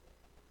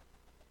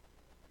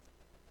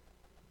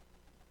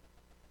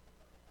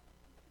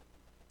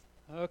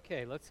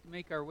Okay, let's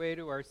make our way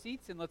to our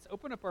seats and let's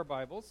open up our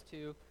Bibles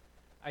to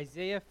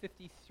Isaiah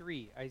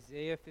 53.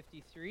 Isaiah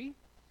 53.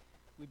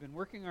 We've been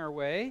working our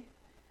way,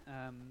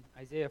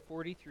 Isaiah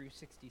 40 through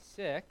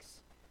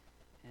 66,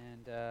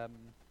 and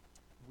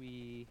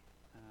we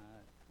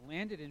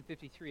landed in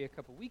 53 a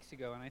couple weeks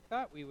ago, and I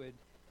thought we would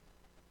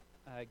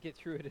get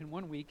through it in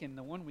 1 week, and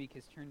the 1 week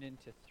has turned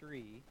into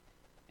 3,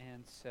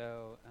 and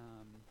so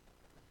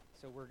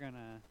we're going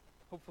to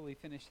hopefully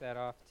finish that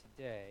off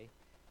today.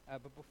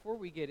 But before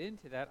we get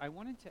into that, I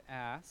wanted to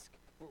ask,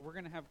 we're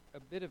going to have a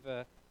bit of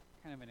a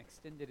kind of an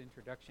extended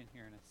introduction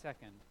here in a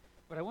second,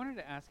 but I wanted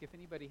to ask if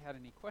anybody had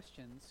any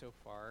questions so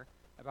far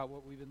about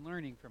what we've been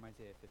learning from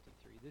Isaiah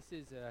 53. This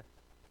is a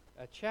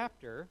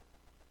chapter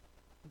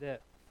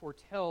that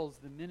foretells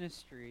the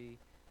ministry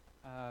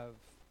of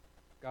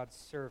God's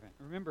servant.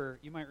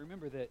 You might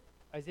remember that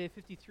Isaiah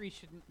 53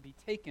 shouldn't be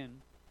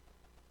taken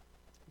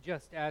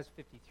just as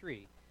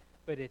 53,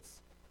 but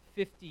it's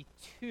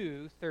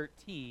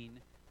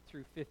 52:13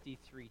 through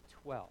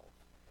 53:12.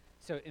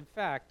 So in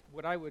fact,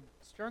 what I would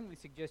strongly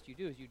suggest you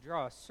do is you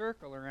draw a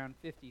circle around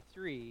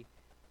 53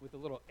 with a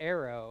little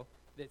arrow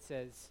that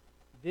says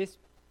this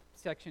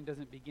section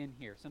doesn't begin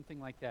here, something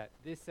like that.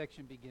 This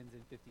section begins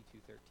in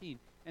 52:13.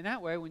 And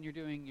that way, when you're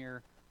doing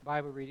your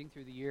Bible reading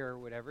through the year or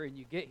whatever, and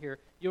you get here,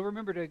 you'll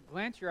remember to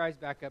glance your eyes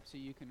back up so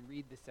you can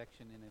read the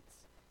section in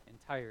its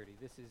entirety.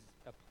 This is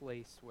a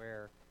place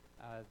where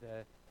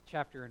the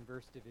chapter and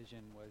verse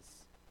division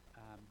was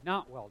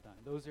not well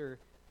done. Those are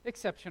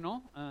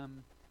exceptional.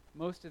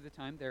 Most of the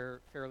time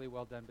they're fairly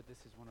well done, but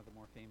this is one of the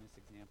more famous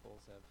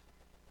examples of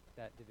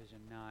that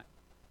division not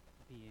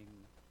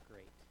being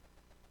great.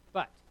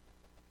 But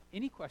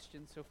any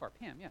questions so far?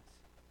 Pam, yes?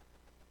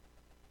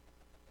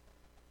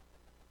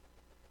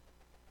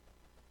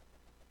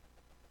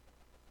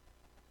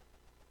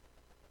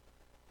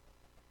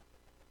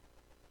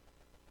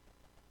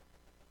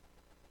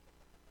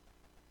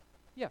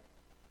 Yeah.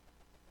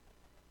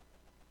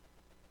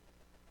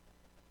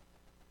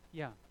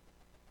 Yeah.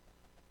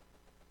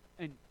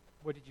 And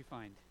what did you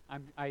find?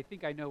 I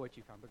think I know what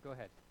you found, but go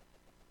ahead.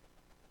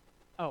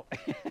 Oh.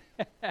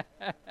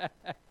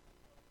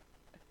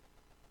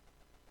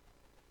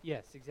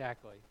 Yes,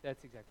 exactly.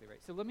 That's exactly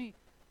right. So let me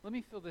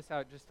fill this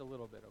out just a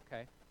little bit,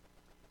 okay?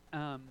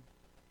 A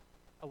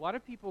lot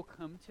of people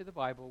come to the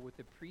Bible with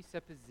the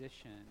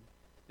presupposition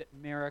that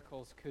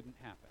miracles couldn't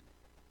happen,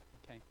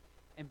 okay?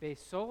 And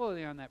based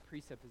solely on that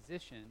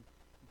presupposition,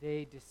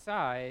 they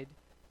decide,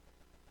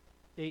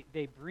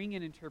 they bring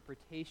an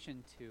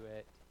interpretation to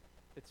it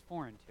that's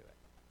foreign to it.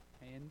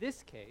 Okay? In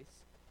this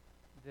case,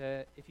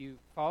 if you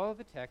follow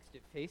the text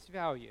at face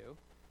value,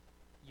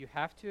 you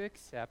have to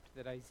accept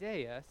that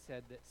Isaiah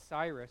said that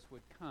Cyrus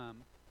would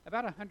come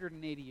about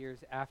 180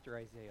 years after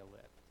Isaiah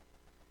lived.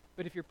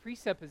 But if your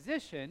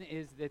presupposition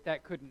is that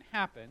that couldn't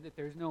happen, that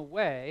there's no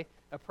way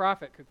a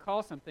prophet could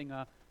call something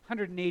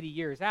 180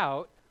 years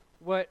out,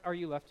 what are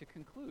you left to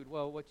conclude?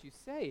 Well, what you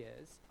say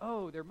is,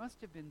 there must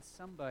have been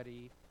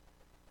somebody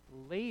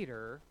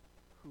later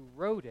who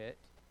wrote it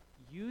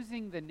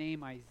using the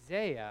name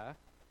Isaiah,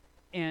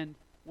 and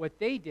what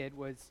they did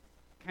was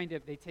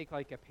they take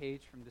like a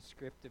page from the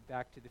script of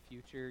Back to the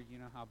Future. You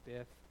know how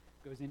Biff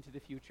goes into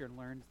the future and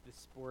learns the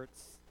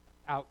sports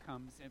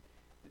outcomes. And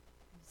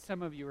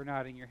some of you are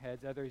nodding your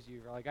heads. Others of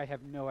you are like, I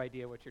have no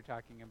idea what you're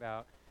talking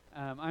about.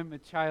 I'm a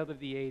child of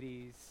the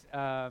 80s.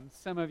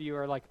 Some of you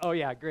are like, oh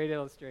yeah, great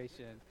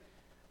illustration.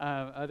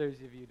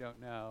 Others of you don't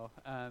know.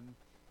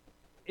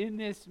 In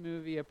this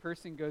movie, a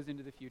person goes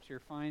into the future,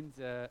 finds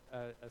a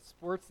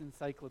sports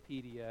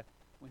encyclopedia.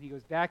 When he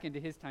goes back into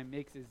his time,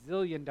 makes $1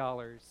 zillion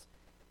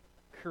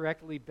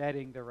correctly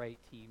betting the right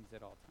teams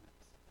at all times.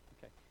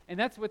 Okay, and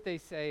that's what they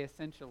say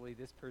essentially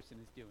this person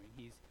is doing.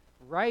 He's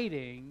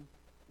writing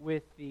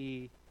with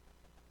the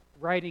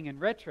writing in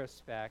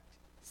retrospect,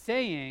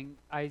 saying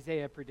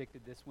Isaiah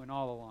predicted this when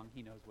all along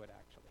he knows what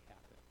actually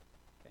happened.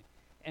 Okay,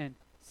 and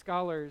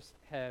scholars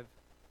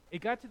it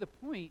got to the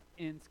point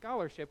in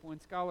scholarship when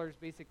scholars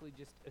basically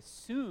just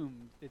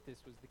assumed that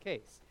this was the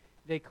case.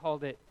 They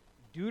called it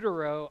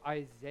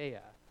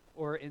Deutero-Isaiah,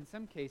 or in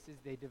some cases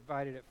they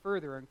divided it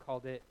further and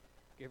called it,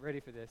 get ready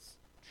for this,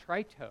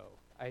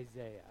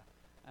 Trito-Isaiah,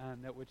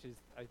 which is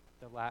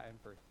the Latin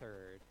for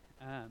third.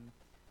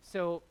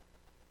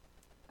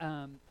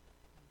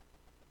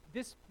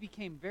 This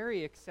became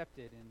very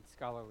accepted in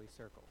scholarly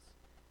circles.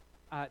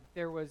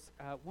 There was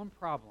one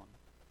problem.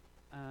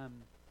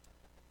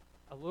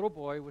 A little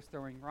boy was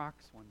throwing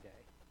rocks one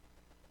day,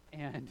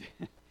 and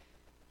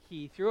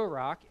he threw a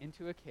rock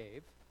into a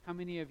cave. How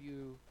many of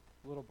you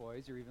little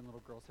boys or even little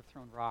girls have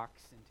thrown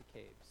rocks into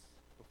caves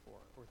before,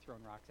 or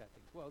thrown rocks at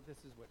things? Well, this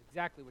is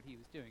exactly what he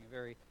was doing, a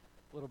very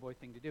little boy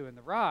thing to do. And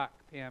the rock,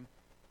 Pam,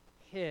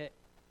 hit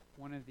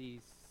one of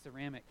these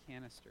ceramic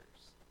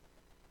canisters,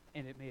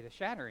 and it made a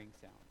shattering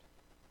sound.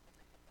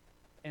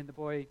 And the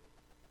boy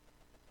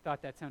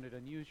thought that sounded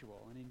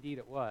unusual, and indeed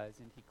it was.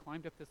 And he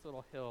climbed up this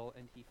little hill,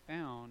 and he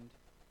found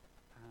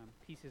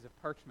pieces of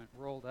parchment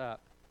rolled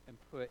up and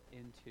put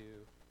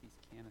into these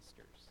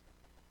canisters.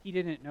 he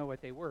didn't know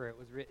what they were. It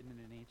was written in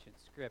an ancient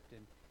script.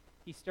 And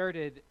he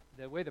started,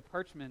 the way the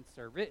parchments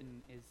are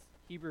written is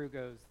Hebrew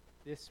goes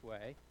this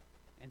way.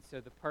 And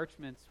so the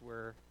parchments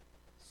were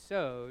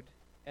sewed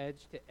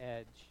edge to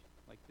edge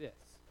like this.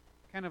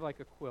 Kind of like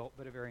a quilt,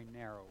 but a very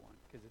narrow one,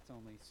 because it's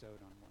only sewed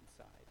on one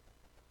side.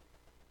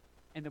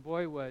 And the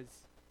boy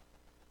was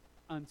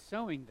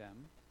unsewing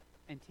them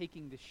and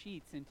taking the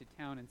sheets into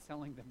town and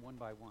selling them one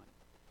by one.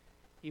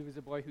 He was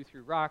a boy who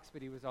threw rocks,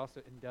 but he was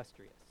also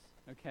industrious,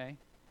 okay?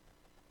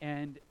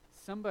 And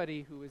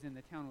somebody who was in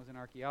the town was an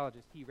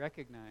archaeologist. He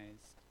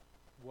recognized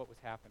what was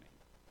happening.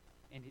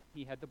 And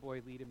he had the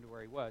boy lead him to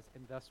where he was,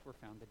 and thus were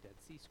found the Dead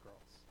Sea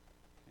Scrolls.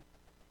 Okay?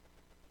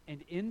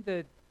 And in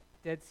the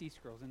Dead Sea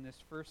Scrolls, in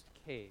this first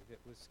cave, it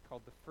was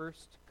called the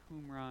First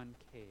Qumran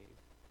Cave,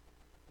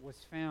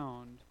 was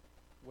found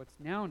what's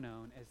now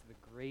known as the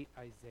Great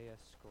Isaiah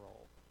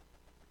Scroll.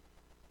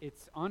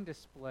 It's on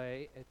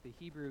display at the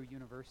Hebrew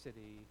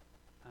University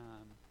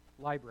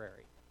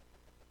library.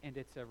 And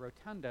it's a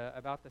rotunda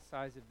about the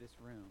size of this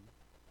room.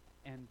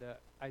 And the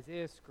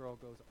Isaiah Scroll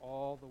goes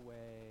all the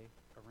way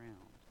around.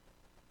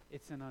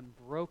 It's an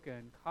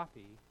unbroken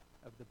copy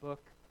of the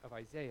book of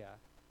Isaiah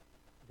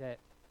that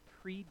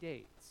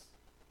predates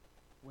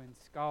when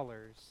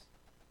scholars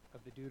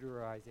of the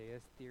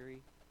Deutero-Isaiah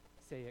theory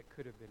say it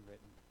could have been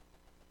written.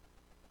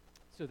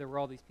 So there were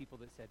all these people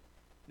that said,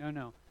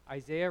 no,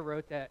 Isaiah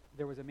wrote that.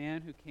 There was a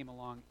man who came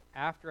along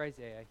after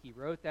Isaiah. He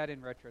wrote that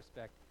in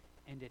retrospect,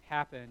 and it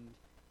happened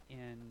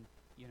in,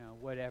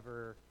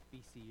 whatever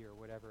BC or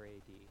whatever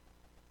AD.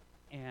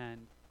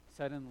 And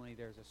suddenly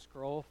there's a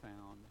scroll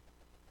found,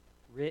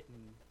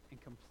 written and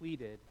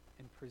completed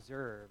and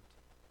preserved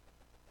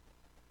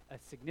a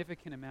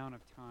significant amount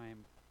of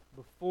time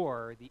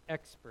before the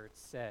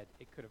experts said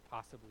it could have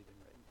possibly been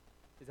written.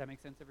 Does that make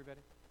sense,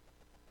 everybody?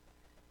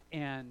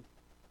 And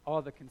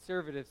all the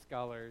conservative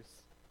scholars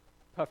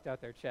puffed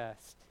out their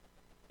chest,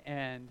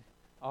 and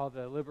all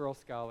the liberal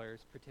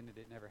scholars pretended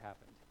it never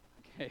happened.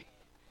 Okay,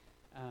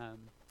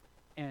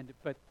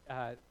 but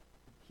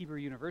Hebrew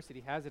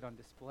University has it on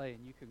display,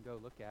 and you can go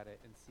look at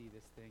it and see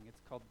this thing.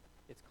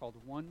 It's called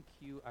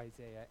 1Q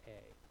Isaiah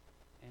A,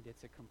 and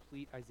it's a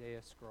complete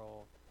Isaiah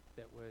scroll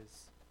that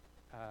was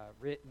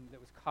written, that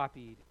was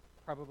copied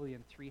probably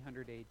in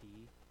 300 AD,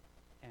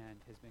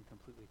 and has been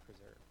completely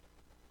preserved.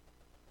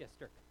 Yes,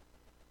 Dirk.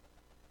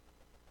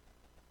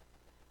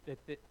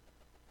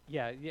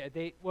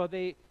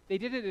 They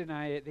didn't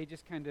deny it. They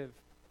just kind of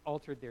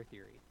altered their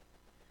theory.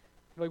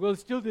 Like, well,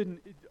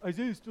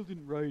 Isaiah still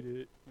didn't write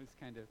it. It was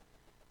kind of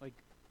like,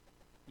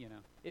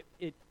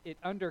 it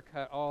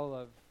undercut all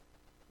of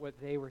what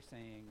they were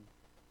saying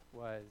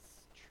was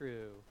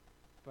true,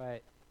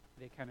 but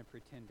they kind of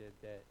pretended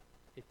that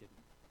it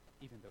didn't,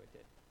 even though it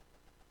did.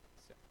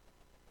 So,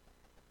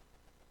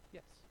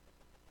 yes.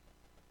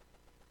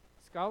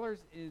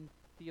 Scholars in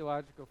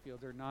theological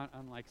fields are not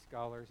unlike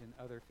scholars in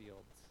other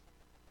fields,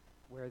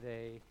 where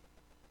they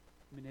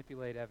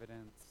manipulate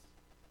evidence.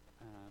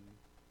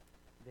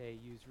 They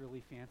use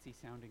really fancy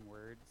sounding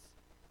words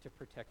to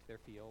protect their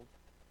field.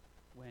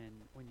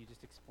 When you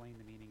just explain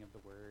the meaning of the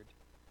word,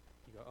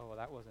 you go, oh, well,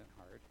 that wasn't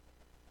hard,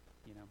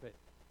 but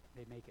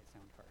they make it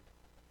sound hard.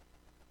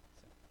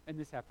 So, and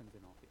this happens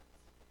in all fields.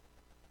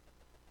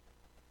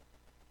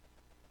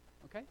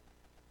 Okay?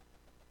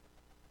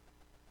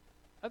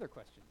 Other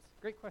questions?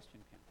 Great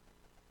question, Pam.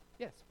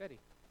 Yes,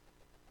 Betty.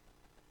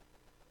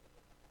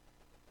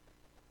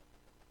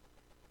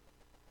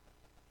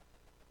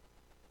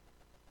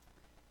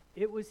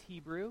 It was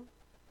Hebrew,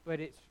 but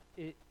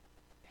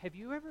have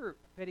you ever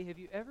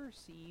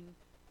seen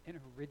an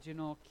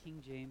original King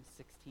James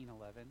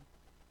 1611?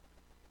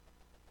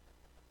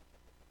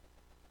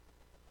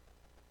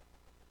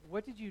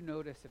 What did you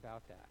notice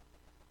about that?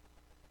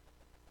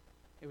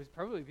 It was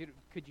probably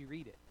beautiful. Could you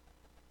read it?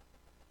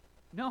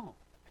 No.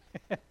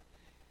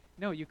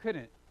 No, you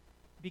couldn't.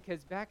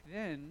 Because back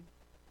then,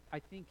 I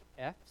think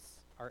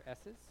F's are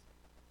S's,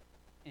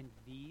 and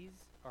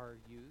V's are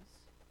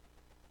U's,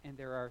 and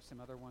there are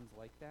some other ones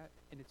like that,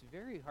 and it's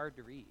very hard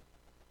to read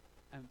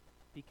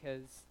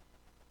because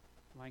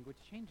language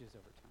changes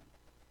over time.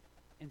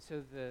 And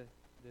so the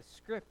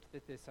script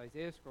that this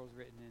Isaiah scroll is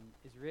written in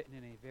is written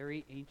in a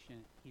very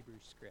ancient Hebrew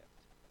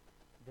script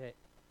that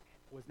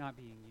was not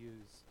being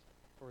used,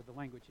 or the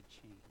language had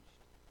changed.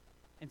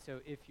 And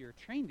so if you're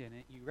trained in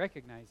it, you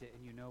recognize it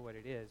and you know what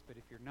it is, but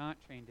if you're not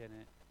trained in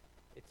it,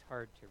 it's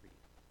hard to read.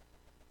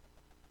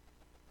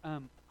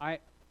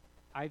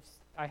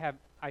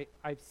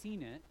 I've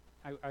seen it.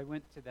 I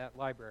went to that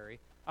library.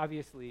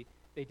 Obviously,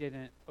 they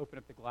didn't open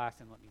up the glass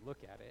and let me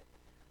look at it.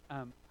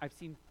 I've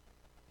seen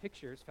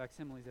pictures,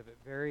 facsimiles of it,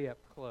 very up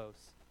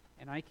close,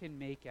 and I can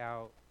make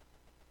out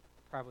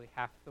probably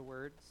half the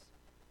words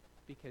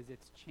because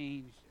it's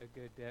changed a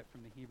good bit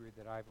from the Hebrew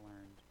that I've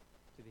learned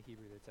to the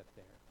Hebrew that's up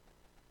there.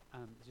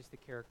 Just the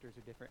characters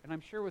are different. And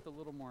I'm sure with a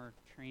little more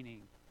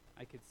training,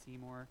 I could see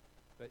more,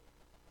 but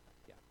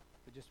yeah,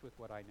 but just with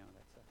what I know,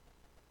 that's it.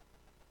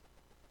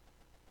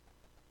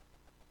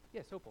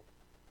 Yes, Opal.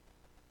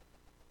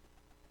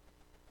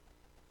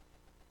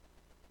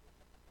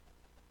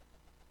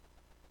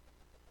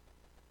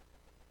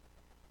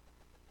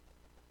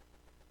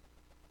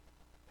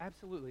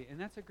 absolutely. And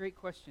that's a great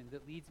question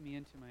that leads me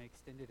into my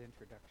extended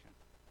introduction.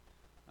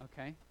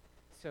 Okay?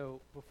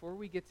 So before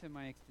we get to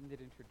my extended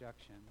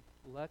introduction,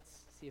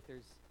 let's see if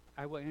there's,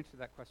 I will answer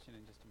that question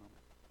in just a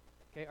moment.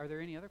 Okay, are there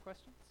any other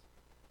questions?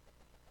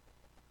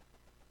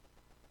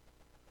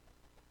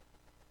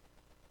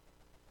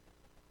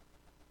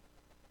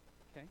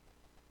 Okay.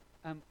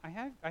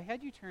 I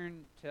had you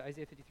turn to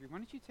Isaiah 53. Why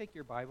don't you take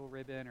your Bible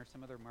ribbon or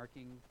some other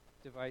marking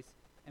device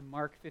and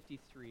mark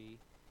 53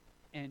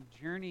 and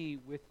journey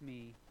with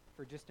me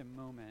for just a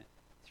moment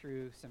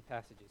through some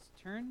passages.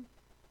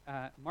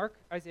 Mark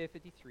Isaiah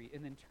 53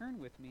 and then turn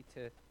with me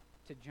to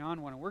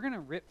John 1. And we're going to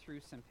rip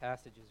through some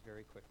passages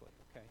very quickly,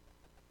 okay?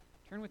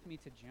 Turn with me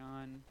to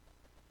John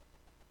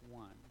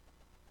 1.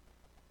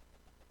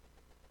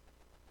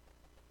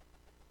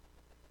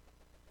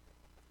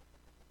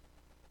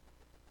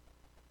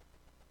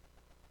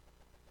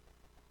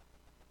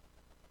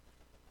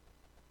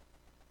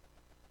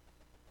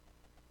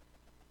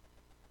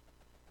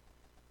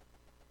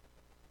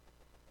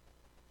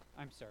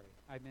 I'm sorry.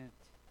 I made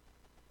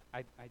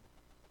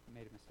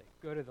a mistake.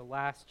 Go to the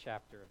last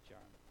chapter of John.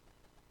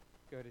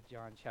 Go to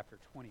John chapter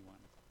 21.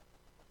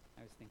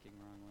 I was thinking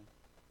wrongly.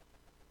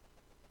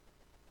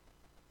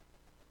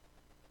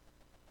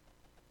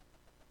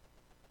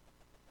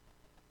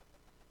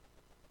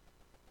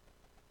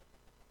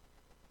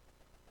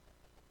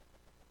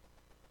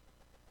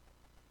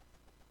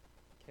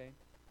 Okay.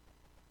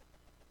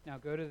 Now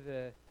go to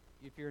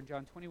if you're in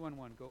John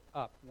 21:1, go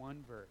up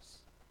one verse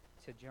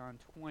to John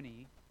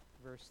 20,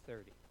 verse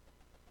 30.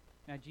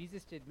 Now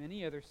Jesus did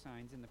many other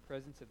signs in the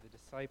presence of the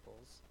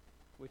disciples,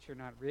 which are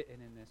not written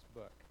in this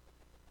book.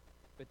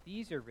 But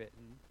these are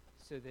written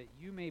so that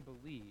you may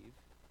believe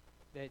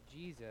that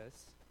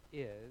Jesus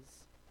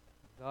is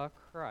the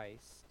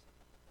Christ,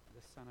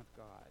 the Son of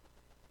God.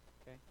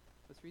 Okay?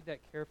 Let's read that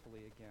carefully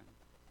again.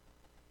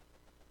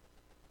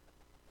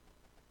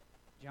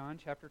 John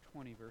chapter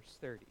 20, verse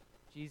 30.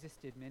 Jesus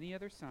did many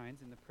other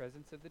signs in the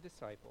presence of the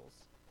disciples,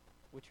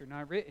 which are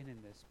not written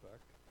in this book,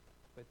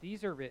 but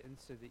these are written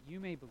so that you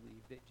may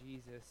believe that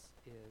Jesus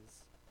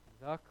is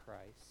the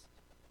Christ,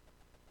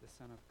 the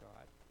Son of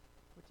God.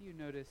 What do you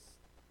notice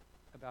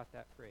about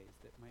that phrase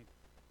that might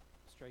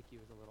strike you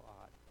as a little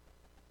odd?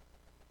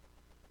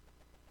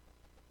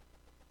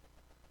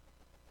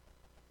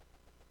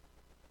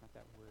 Not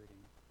that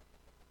wording.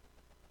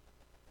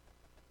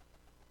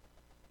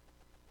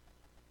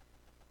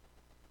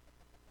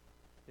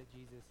 That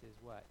Jesus is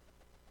what?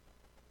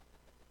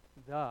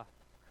 The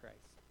Christ.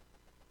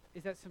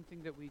 Is that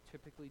something that we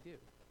typically do?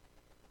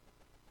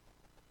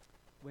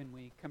 When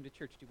we come to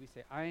church, do we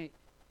say,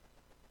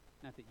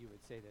 not that you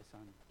would say this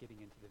on getting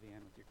into the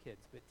van with your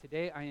kids, but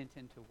today I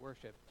intend to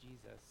worship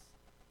Jesus,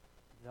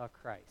 the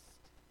Christ.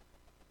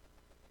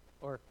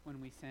 Or when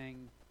we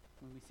sing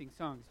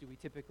songs, do we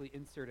typically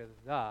insert a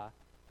the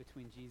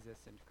between Jesus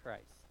and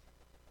Christ?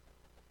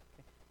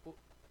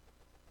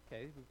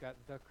 Okay, we've got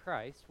the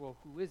Christ. Well,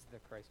 who is the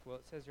Christ? Well,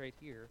 it says right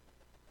here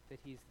that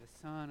he's the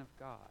Son of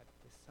God,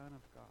 the Son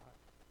of God.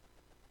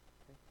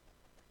 Okay?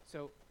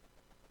 So,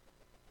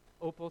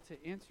 Opal,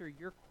 to answer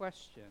your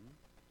question,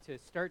 to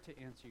start to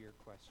answer your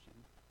question,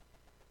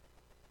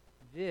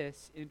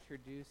 this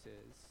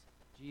introduces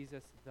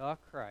Jesus the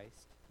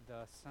Christ,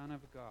 the Son of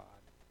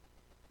God,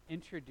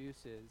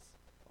 introduces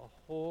a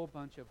whole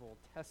bunch of Old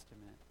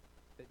Testament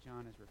that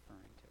John is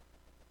referring to.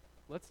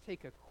 Let's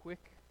take a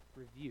quick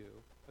review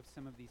of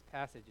some of these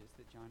passages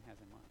that John has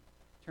in mind.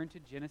 Turn to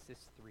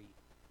Genesis 3,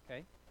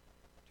 okay?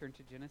 Turn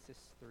to Genesis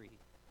 3.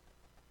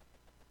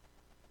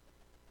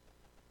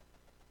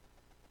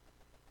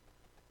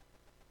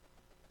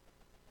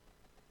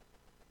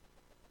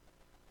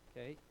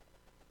 Okay?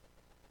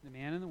 The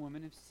man and the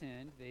woman have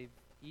sinned. They've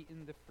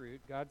eaten the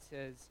fruit. God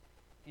says,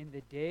 in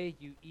the day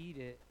you eat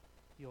it,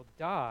 you'll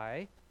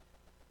die.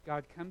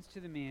 God comes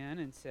to the man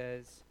and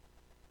says,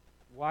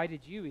 why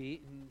did you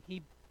eat? And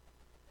he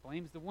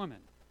blames the woman.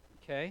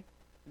 Okay?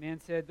 The man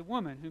said, the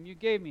woman whom you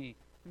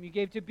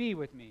gave to be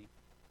with me,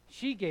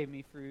 she gave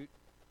me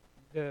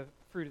the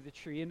fruit of the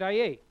tree, and I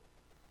ate.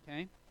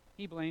 Okay?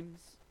 He blames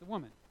the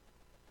woman.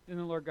 Then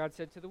the Lord God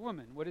said to the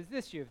woman, what is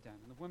this you have done?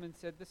 And the woman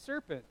said, the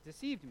serpent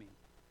deceived me.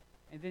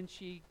 And then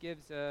she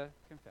gives a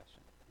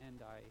confession,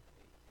 and I ate.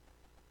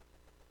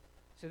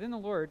 So then the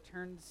Lord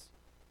turns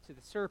to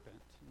the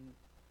serpent, and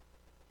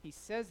he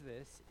says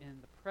this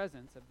in the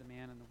presence of the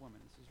man and the woman.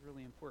 This is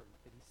really important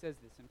that he says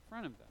this in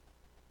front of them.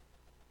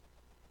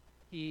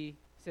 He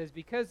says,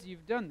 because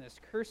you've done this,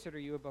 cursed are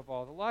you above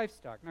all the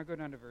livestock. Now go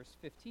down to verse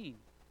 15.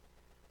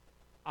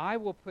 I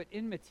will put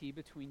enmity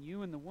between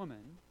you and the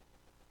woman,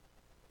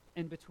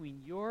 and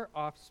between your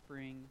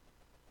offspring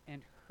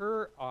and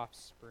her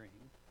offspring.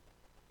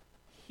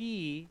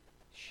 He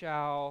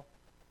shall,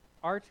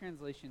 our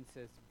translation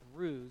says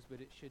bruise,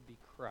 but it should be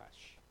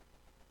crush.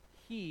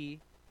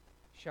 He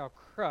shall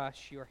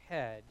crush your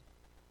head,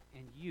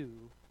 and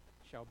you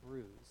shall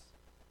bruise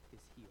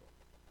his heel.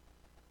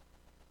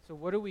 So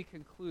what do we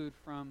conclude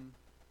from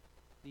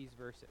these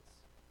verses?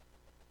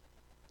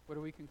 What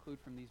do we conclude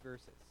from these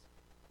verses?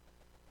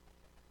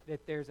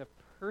 that there's a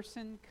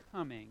person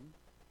coming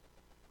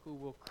who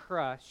will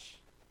crush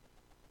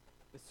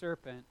the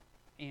serpent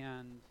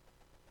and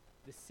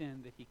the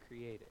sin that he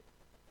created.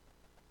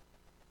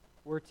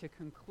 We're to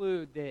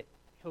conclude that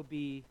he'll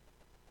be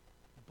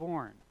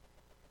born.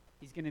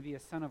 He's going to be a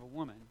son of a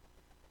woman,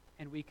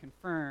 and we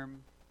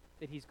confirm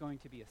that he's going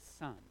to be a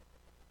son.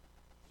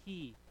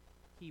 He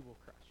will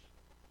crush.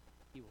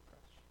 He will crush.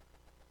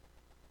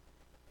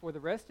 For the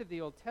rest of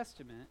the Old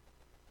Testament,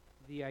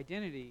 the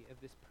identity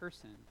of this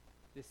person,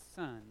 this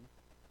son,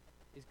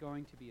 is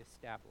going to be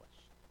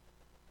established.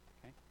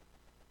 Okay?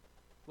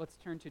 Let's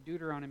turn to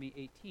Deuteronomy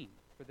 18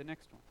 for the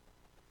next one.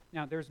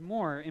 Now, there's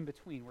more in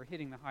between. We're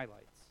hitting the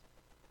highlights.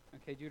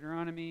 Okay,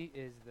 Deuteronomy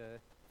is the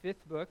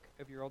 5th book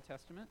of your Old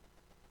Testament.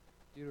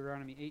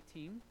 Deuteronomy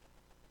 18.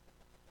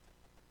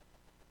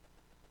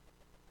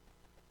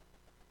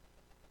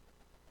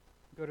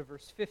 Go to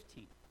verse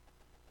 15.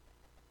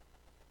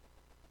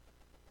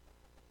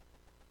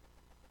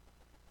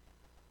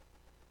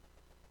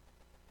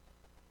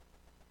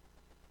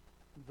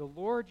 The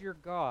Lord your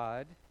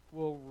God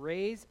will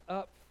raise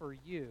up for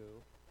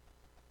you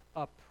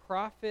a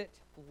prophet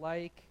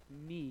like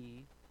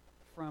me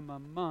from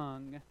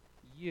among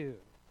you,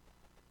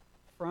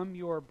 from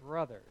your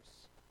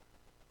brothers.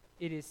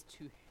 It is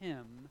to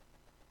him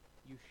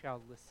you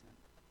shall listen.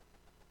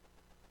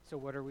 So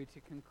what are we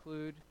to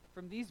conclude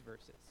from these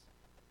verses?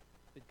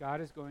 That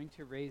God is going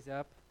to raise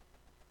up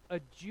a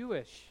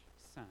Jewish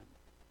son.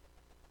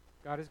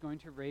 God is going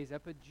to raise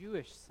up a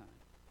Jewish son.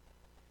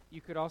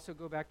 You could also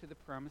go back to the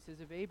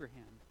promises of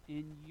Abraham.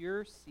 In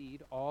your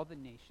seed, all the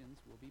nations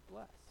will be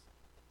blessed.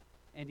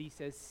 And he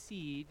says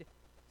seed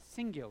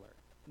singular,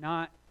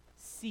 not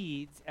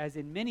seeds as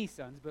in many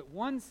sons, but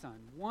one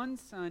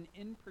son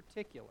in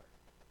particular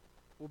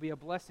will be a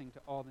blessing to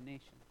all the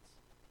nations.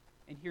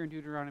 And here in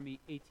Deuteronomy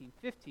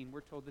 18:15,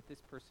 we're told that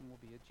this person will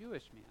be a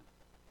Jewish man.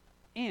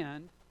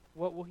 And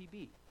what will he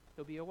be?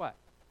 He'll be a what?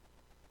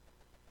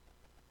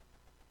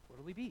 What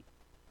will he be?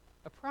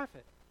 A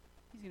prophet.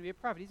 He's going to be a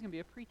prophet. He's going to be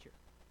a preacher.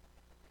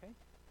 Okay?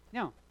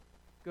 Now,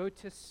 go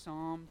to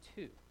Psalm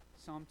 2.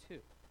 Psalm 2.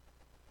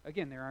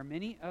 Again, there are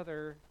many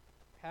other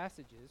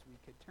passages we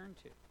could turn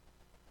to.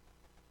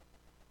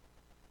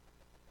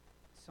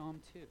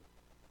 Psalm 2.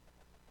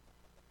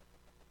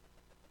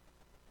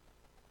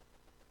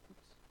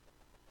 Oops.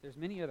 There's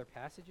many other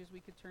passages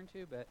we could turn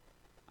to, but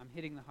I'm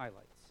hitting the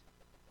highlights.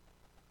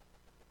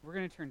 We're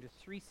going to turn to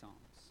 3 Psalms.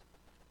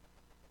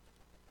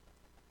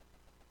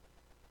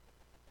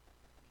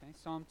 Okay,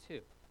 Psalm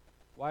 2.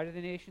 Why do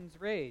the nations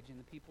rage and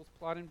the peoples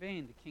plot in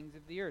vain? The kings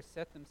of the earth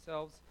set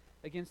themselves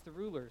against the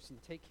rulers and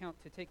take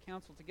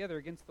counsel together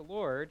against the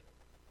Lord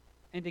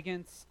and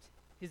against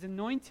his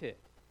anointed.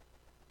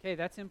 Okay,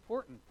 that's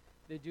important.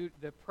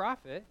 The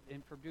prophet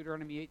from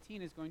Deuteronomy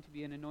 18 is going to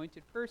be an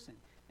anointed person.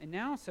 And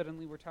now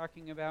suddenly we're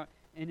talking about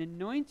an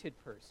anointed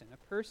person,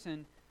 a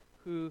person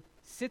who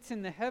sits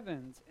in the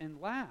heavens and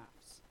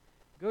laughs.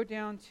 Go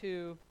down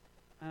to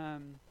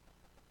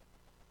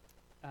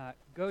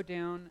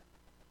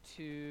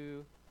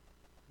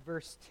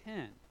verse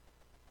 10.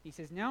 He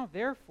says, "Now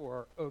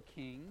therefore, O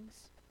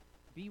kings,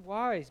 be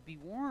wise, be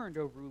warned,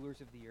 O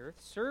rulers of the earth.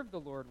 Serve the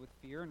Lord with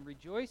fear and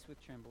rejoice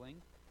with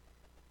trembling.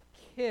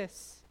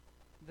 Kiss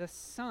the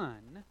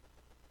Son,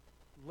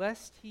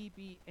 lest he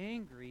be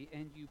angry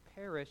and you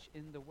perish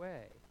in the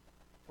way,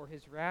 for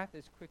his wrath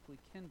is quickly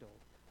kindled.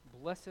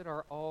 Blessed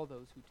are all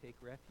those who take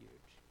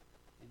refuge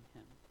in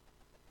him."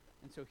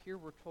 And so here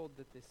we're told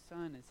that this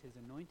Son is his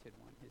anointed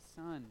one. His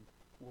Son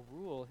will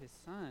rule. His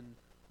Son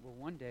will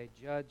one day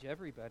judge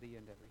everybody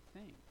and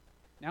everything.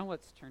 Now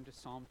let's turn to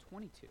Psalm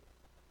 22.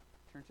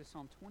 Turn to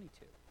Psalm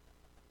 22.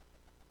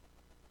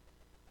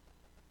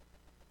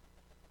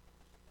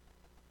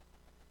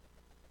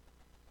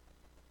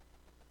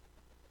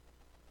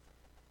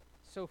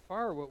 So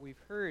far what we've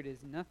heard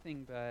is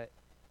nothing but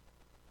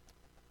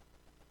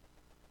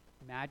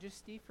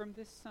majesty from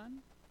this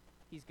Son.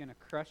 He's going to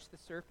crush the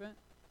serpent.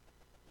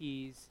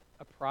 He's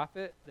a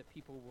prophet that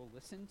people will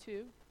listen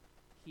to.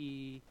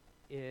 He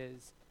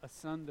is a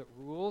son that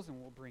rules and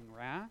will bring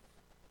wrath.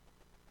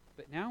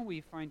 But now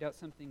we find out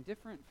something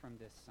different from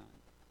this Son.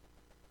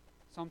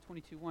 Psalm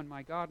 22:1,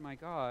 my God,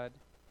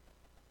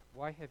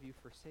 why have you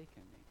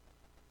forsaken me?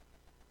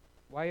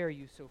 Why are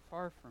you so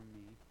far from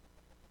me?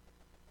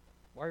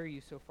 Why are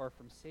you so far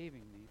from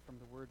saving me from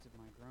the words of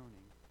my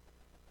groaning?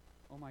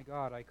 Oh my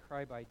God, I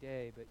cry by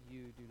day, but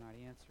you do not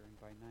answer, and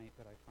by night,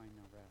 but I find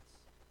no rest.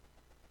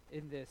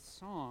 In this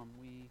psalm,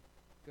 we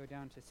go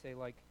down to say,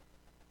 like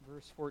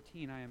verse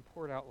 14, I am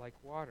poured out like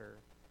water,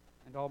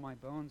 and all my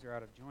bones are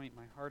out of joint.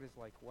 My heart is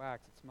like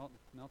wax. It's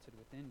melted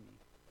within me.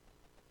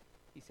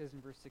 He says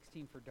in verse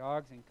 16, for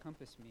dogs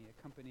encompass me.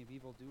 A company of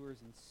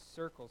evildoers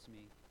encircles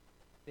me.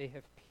 They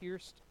have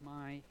pierced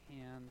my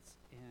hands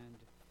and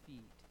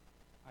feet.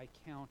 I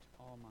count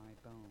all my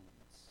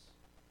bones.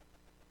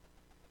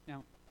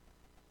 Now,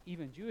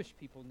 even Jewish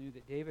people knew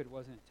that David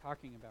wasn't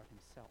talking about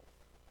himself,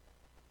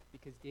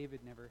 because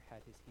David never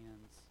had his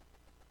hands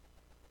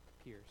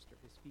pierced or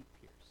his feet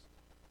pierced.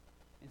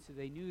 And so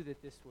they knew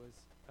that this was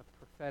a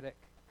prophetic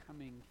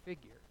coming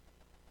figure.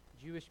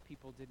 Jewish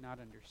people did not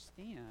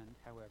understand,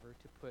 however,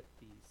 to put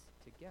these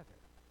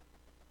together.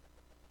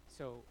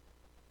 So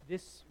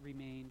this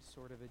remained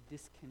sort of a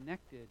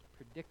disconnected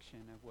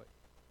prediction of what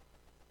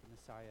the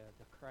Messiah,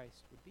 the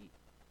Christ, would be.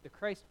 The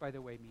Christ, by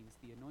the way, means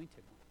the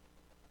anointed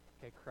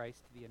one. Okay,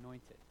 Christ the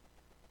anointed.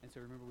 And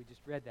so remember, we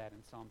just read that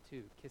in Psalm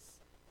 2. Kiss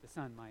the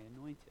Son, my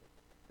anointed.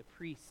 The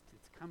priest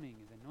that's coming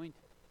is anointed.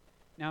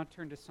 Now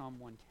turn to Psalm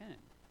 110.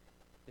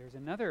 There's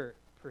another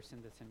person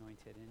that's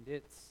anointed, and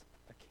it's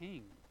a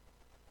king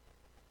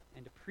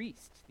and a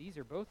priest. These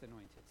are both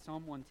anointed.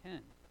 Psalm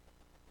 110.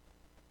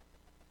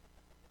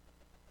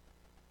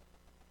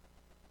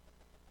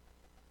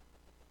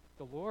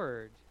 The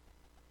Lord,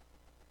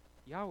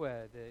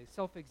 Yahweh, the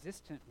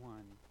self-existent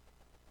one,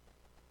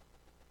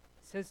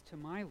 says to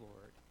my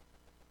Lord,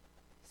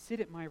 sit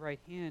at my right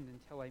hand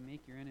until I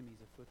make your enemies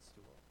a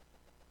footstool.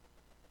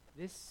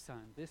 This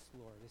Son, this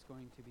Lord, is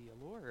going to be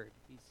a Lord.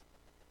 He's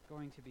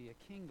going to be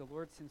a king. The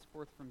Lord sends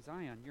forth from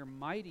Zion. Your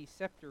mighty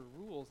scepter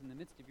rules in the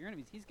midst of your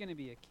enemies. He's going to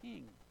be a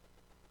king.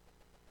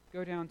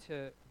 Go down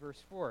to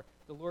verse 4.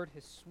 The Lord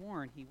has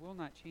sworn he will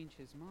not change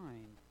his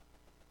mind.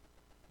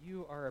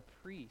 You are a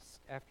priest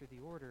after the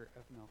order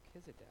of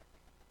Melchizedek.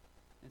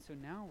 And so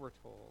now we're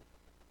told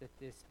that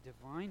this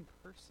divine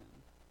person,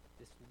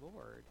 this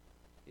Lord,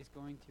 is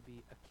going to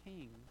be a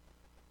king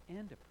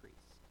and a priest.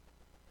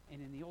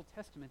 And in the Old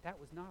Testament, that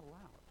was not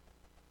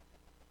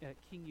allowed.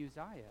 King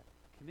Uzziah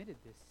committed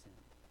this sin.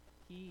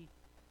 He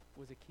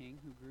was a king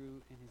who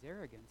grew in his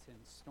arrogance and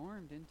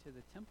stormed into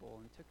the temple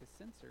and took a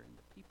censer, and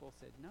the people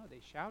said no.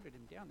 They shouted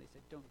him down. They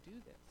said, don't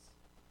do this.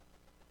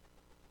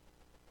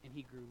 And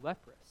he grew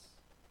leprous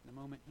the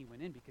moment he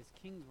went in, because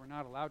kings were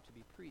not allowed to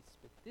be priests.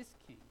 But this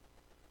king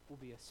will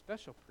be a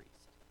special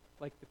priest,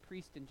 like the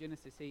priest in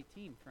Genesis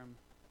 18 from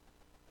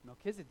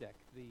Melchizedek,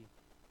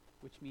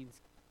 which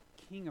means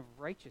king of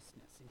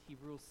righteousness, and he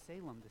rules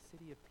Salem, the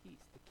city of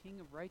peace. The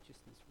king of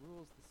righteousness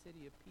rules the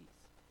city of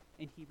peace,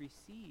 and he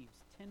receives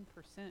 10%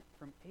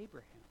 from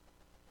Abraham.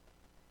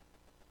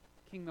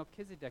 King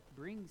Melchizedek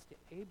brings to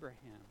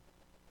Abraham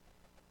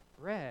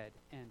bread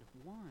and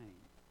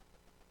wine.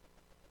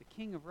 The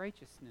king of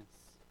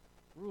righteousness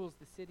rules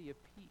the city of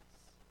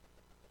peace.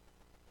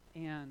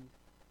 And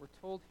we're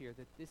told here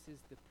that this is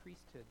the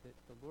priesthood that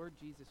the Lord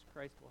Jesus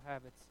Christ will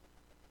have. It's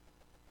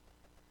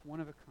one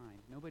of a kind.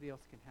 Nobody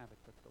else can have it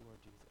but the Lord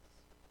Jesus.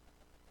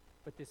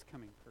 But this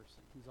coming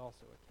person who's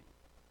also a king.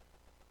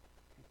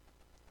 Okay.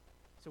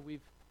 So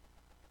we've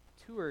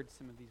toured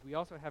some of these. We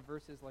also have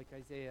verses like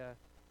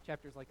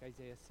chapters like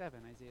Isaiah 7,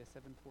 Isaiah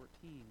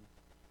 7:14.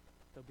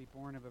 He'll be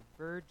born of a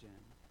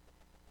virgin,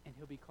 and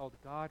he'll be called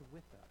God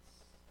with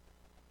us.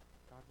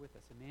 God with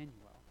us,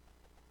 Emmanuel.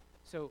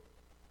 So,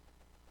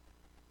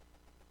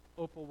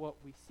 Opal, what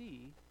we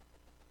see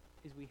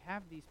is we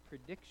have these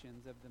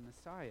predictions of the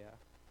Messiah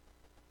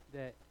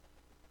that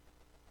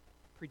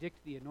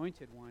predict the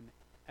anointed one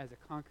as a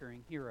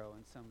conquering hero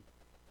in some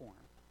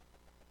form.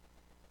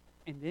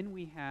 And then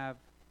we have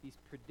these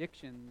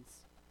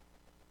predictions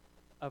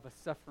of a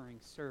suffering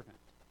servant.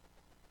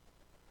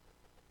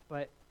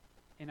 But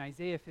in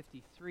Isaiah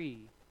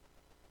 53,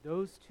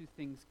 those two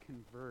things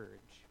converge,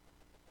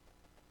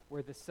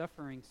 where the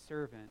suffering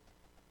servant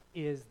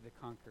is the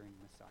conquering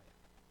Messiah.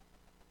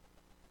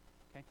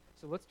 Okay?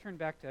 So let's turn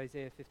back to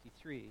Isaiah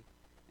 53,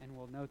 and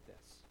we'll note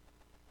this.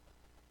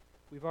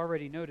 We've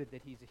already noted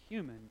that he's a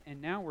human,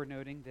 and now we're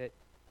noting that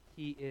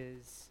he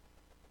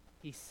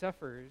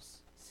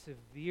suffers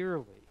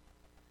severely.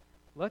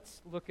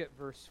 Let's look at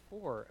verse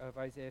 4 of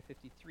Isaiah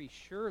 53.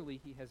 Surely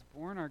he has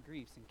borne our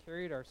griefs and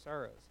carried our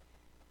sorrows,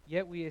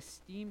 yet we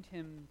esteemed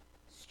him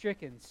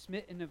stricken,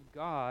 smitten of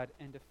God,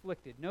 and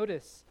afflicted.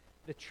 Notice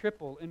the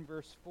triple in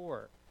verse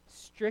 4.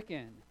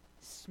 Stricken,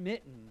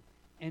 smitten,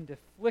 and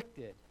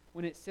afflicted.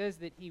 When it says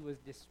that he was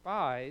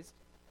despised,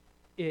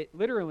 it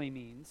literally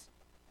means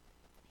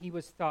he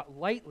was thought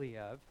lightly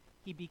of.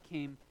 He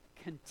became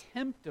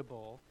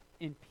contemptible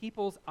in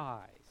people's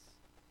eyes.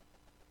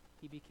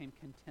 He became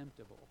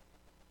contemptible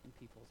in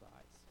people's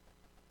eyes.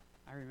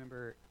 I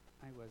remember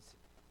I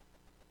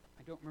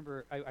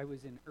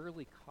was in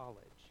early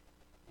college,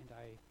 and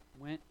I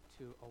went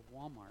to a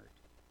Walmart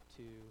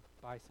to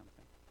buy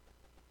something.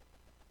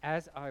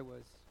 As I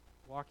was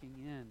walking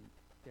in,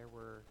 there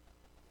were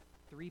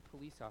 3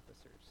 police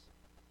officers,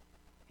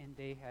 and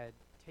they had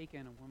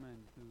taken a woman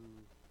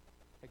who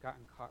had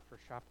gotten caught for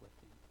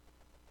shoplifting.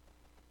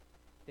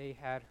 They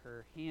had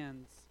her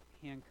hands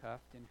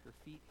handcuffed and her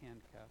feet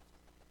handcuffed,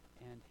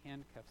 and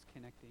handcuffs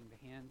connecting the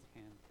hands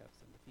handcuffs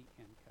and the feet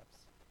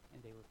handcuffs,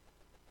 and they were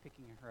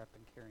picking her up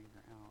and carrying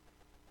her out.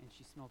 And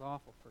she smelled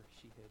awful, for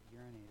she had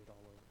urinated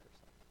all over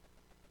herself.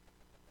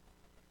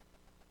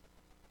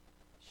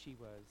 She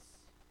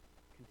was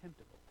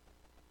contemptible.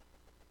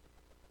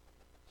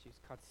 She was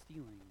caught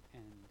stealing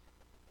and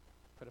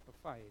put up a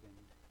fight and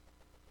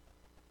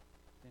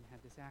then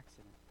had this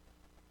accident.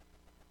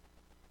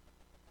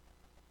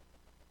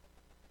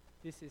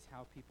 This is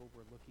how people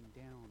were looking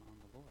down on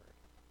the Lord.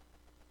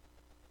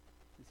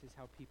 This is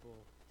how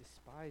people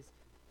despised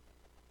him.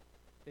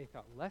 They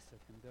thought less of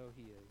him, though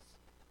he is,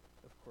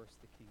 of course,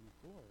 the King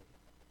of glory.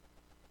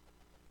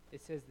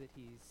 It says that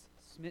he's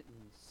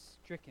smitten,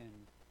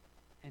 stricken,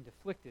 and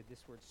afflicted.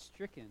 This word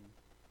stricken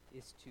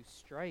is to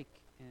strike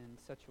in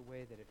such a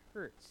way that it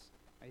hurts.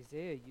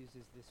 Isaiah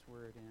uses this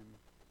word in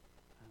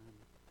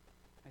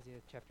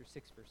Isaiah chapter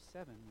 6, verse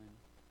 7, when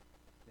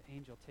the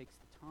angel takes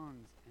the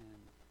tongs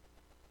and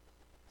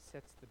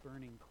sets the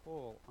burning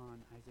coal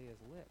on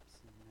Isaiah's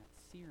lips, and that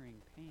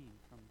searing pain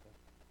from the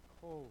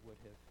coal would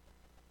have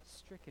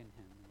stricken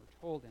him. And we're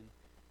told in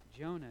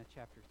Jonah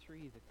chapter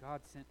 3 that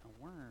God sent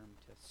a worm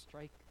to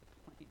strike the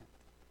plant.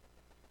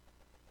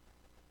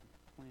 And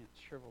the plant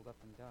shriveled up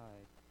and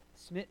died.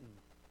 Smitten.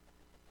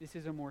 This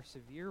is a more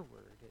severe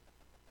word. It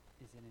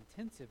is an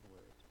intensive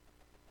word.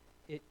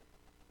 It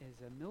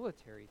is a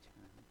military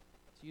term.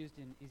 It's used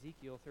in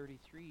Ezekiel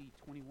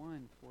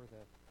 33:21 for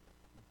the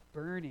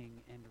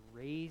burning and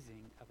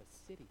razing of a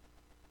city.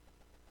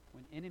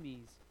 When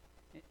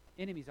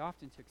enemies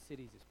often took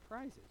cities as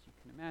prizes. You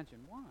can imagine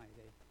why.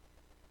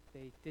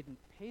 They didn't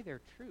pay their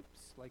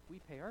troops like we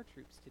pay our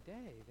troops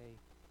today.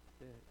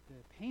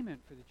 The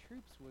payment for the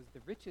troops was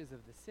the riches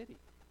of the city.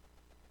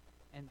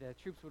 And the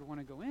troops would want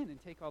to go in and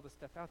take all the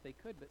stuff out they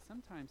could, but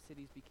sometimes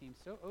cities became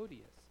so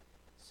odious,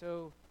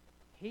 so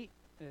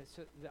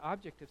the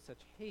object of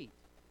such hate,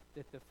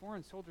 that the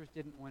foreign soldiers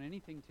didn't want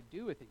anything to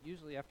do with it,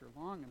 usually after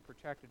long and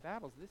protracted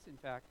battles. This, in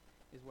fact,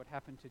 is what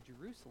happened to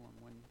Jerusalem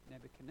when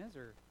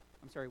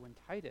when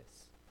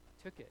Titus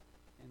took it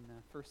in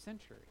the first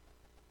century.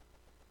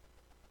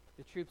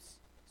 The troops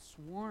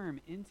swarm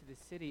into the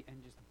city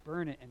and just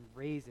burn it and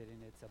raze it,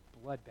 and it's a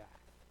bloodbath.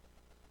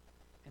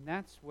 And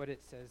that's what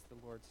it says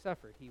the Lord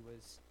suffered. He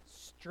was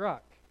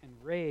struck and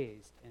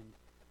razed and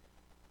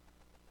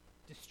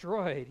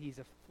destroyed. He's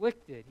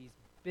afflicted. He's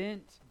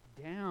bent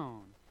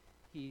down.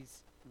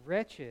 He's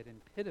wretched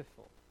and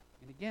pitiful.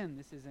 And again,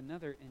 this is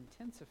another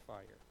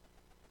intensifier.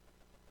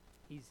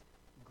 He's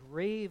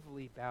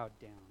gravely bowed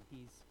down.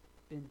 He's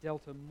been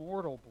dealt a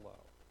mortal blow.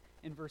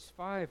 In verse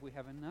 5, we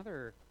have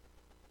another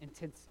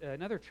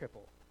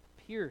triple: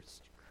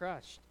 pierced,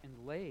 crushed,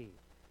 and laid.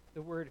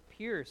 The word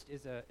pierced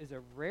is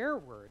a rare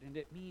word, and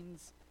it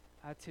means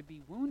to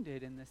be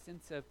wounded in the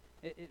sense of,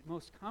 it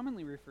most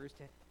commonly refers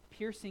to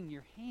piercing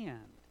your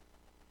hand.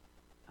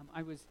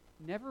 I was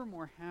never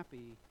more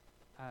happy.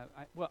 I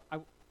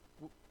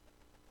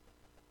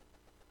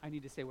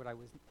need to say what I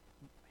was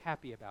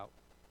happy about.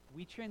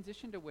 We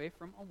transitioned away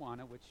from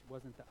Awana, which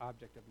wasn't the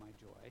object of my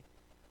joy.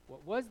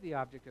 What was the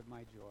object of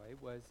my joy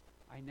was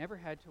I never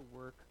had to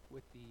work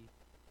with the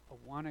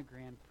Awana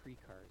Grand Prix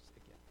cars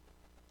again.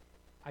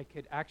 I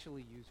could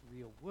actually use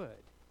real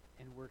wood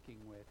in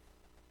working with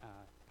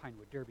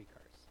Pinewood Derby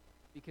cars,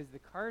 because the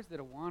cars that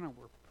Awana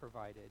were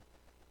provided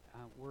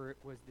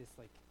was this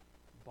like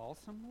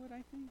balsam wood,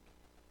 I think.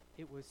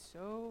 It was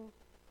so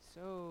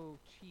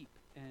cheap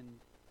and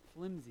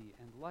flimsy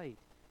and light,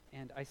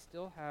 and I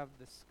still have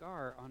the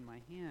scar on my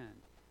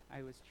hand.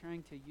 I was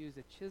trying to use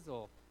a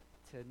chisel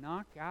to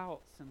knock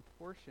out some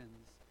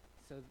portions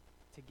so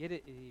to get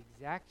it the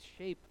exact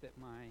shape that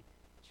my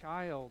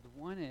child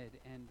wanted,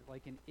 and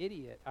like an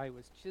idiot I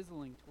was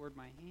chiseling toward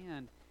my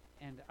hand,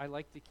 and I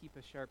like to keep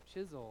a sharp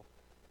chisel.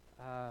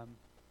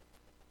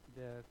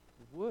 The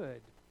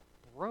wood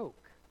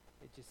broke.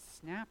 It just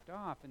snapped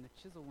off, and the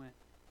chisel went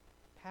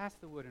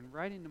past the wood and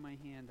right into my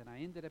hand, and I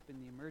ended up in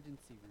the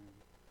emergency room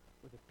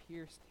with a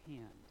pierced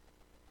hand.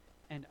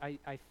 And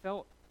I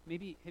felt,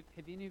 maybe,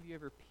 have any of you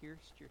ever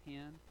pierced your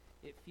hand?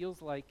 It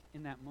feels like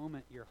in that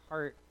moment your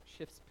heart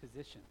shifts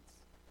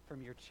positions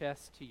from your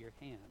chest to your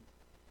hand.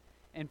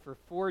 And for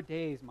 4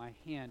 days my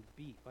hand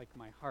beat like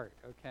my heart,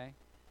 okay?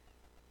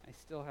 I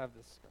still have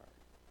the scar.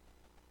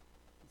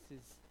 This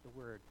is the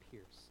word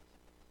pierced.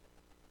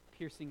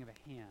 Piercing of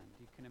a hand.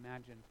 You can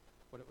imagine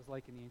what it was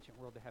like in the ancient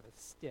world to have a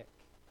stick.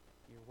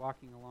 You're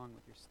walking along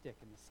with your stick,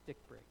 and the stick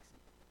breaks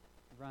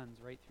and runs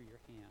right through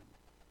your hand.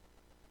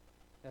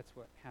 That's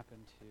what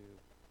happened to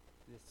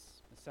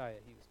this Messiah.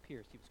 He was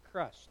pierced. He was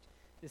crushed.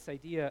 This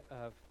idea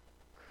of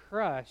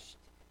crushed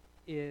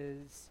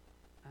is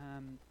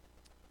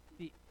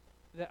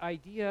the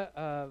idea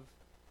of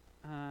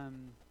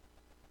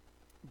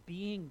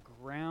being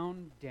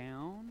ground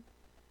down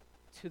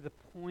to the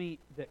point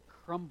that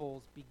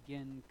crumbles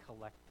begin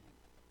collecting.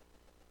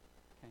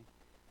 Okay,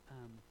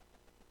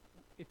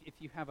 if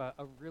you have a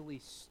really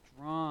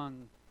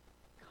strong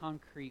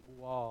concrete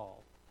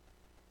wall,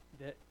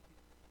 the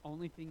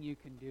only thing you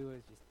can do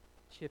is just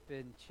chip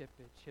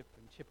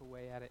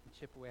away at it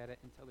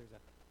until there's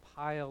a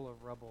pile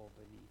of rubble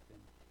beneath,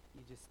 and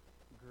you just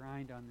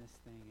grind on this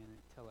thing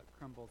until it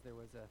crumbles. There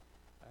was a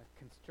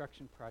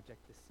construction project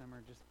this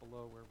summer just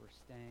below where we're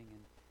staying,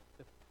 and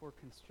the poor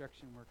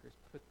construction workers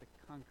put the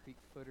concrete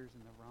footers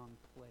in the wrong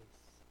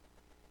place,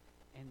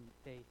 and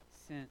they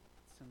sent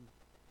some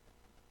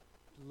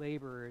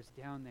laborers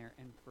down there,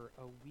 and for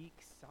a week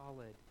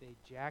solid they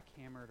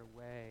jackhammered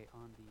away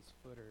on these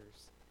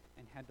footers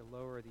and had to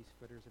lower these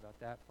footers about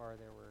that far.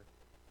 There were,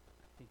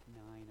 I think,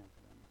 9 of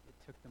them. It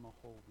took them a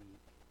whole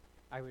week.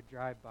 I would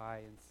drive by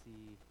and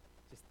see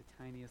just the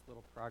tiniest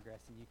little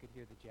progress, and you could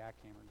hear the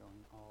jackhammer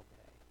going all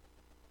day.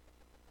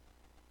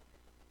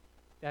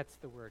 That's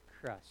the word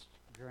crushed,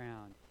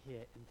 ground,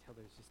 hit, until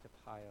there's just a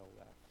pile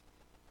left.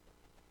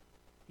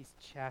 He's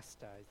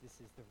chastised. This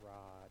is the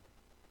rod.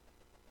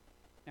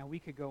 Now, we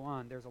could go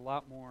on. There's a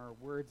lot more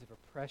words of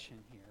oppression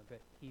here,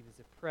 but he was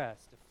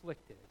oppressed,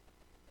 afflicted.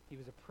 He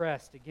was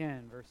oppressed,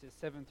 again, verses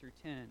 7 through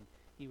 10.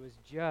 He was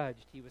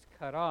judged. He was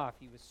cut off.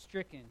 He was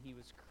stricken. He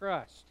was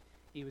crushed.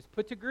 He was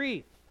put to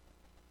grief.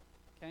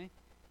 Okay?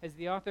 Has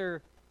the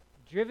author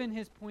driven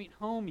his point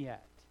home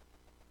yet?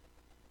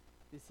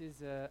 This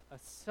is a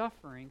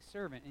suffering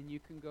servant, and you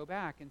can go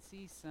back and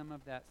see some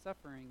of that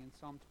suffering in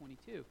Psalm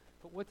 22.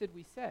 But what did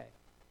we say?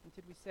 What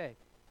did we say?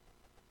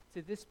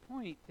 To this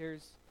point,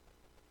 there's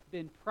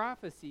been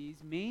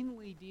prophecies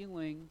mainly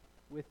dealing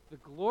with the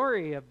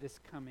glory of this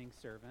coming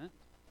servant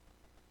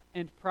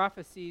and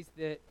prophecies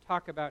that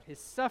talk about his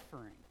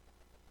suffering.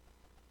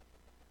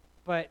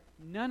 But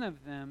none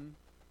of them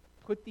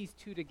put these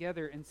two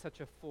together in such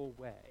a full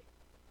way.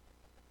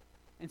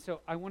 And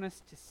so I want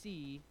us to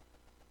see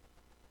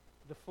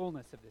the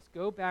fullness of this.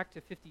 Go back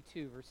to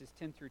 52, verses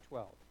 10 through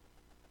 12.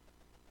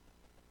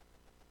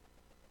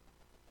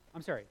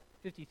 I'm sorry,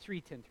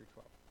 53, 10 through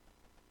 12.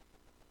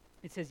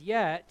 It says,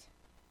 "Yet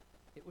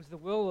it was the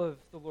will of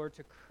the Lord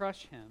to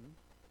crush him.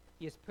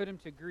 He has put him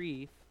to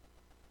grief.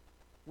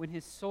 When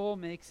his soul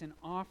makes an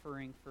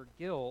offering for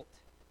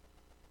guilt,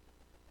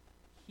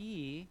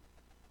 he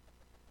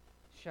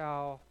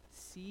shall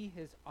see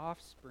his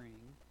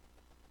offspring.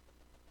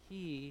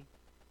 He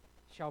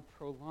shall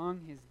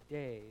prolong his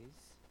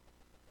days.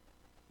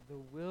 The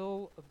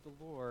will of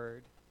the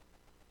Lord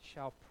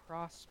shall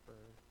prosper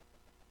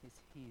his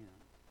hand."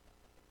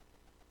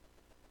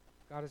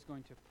 God is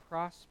going to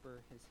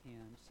prosper his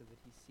hand so that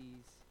he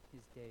sees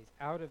his days.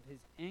 Out of his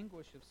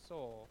anguish of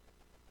soul,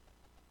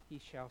 he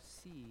shall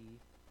see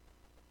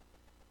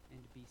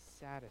and be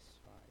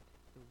satisfied.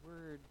 The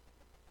word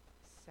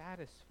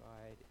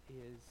satisfied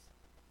is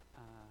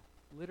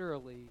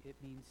literally,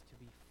 it means to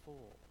be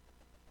full.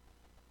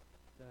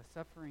 The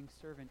suffering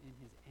servant in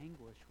his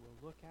anguish will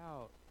look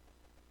out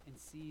and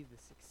see the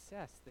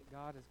success that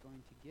God is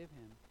going to give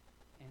him,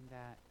 and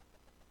that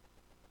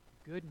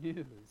good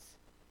news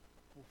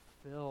will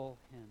fill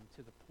him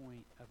to the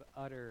point of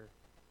utter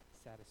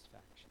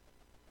satisfaction.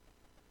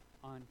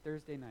 On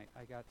Thursday night,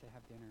 I got to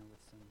have dinner with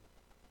some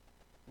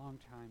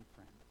longtime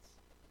friends.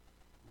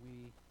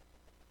 We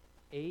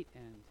ate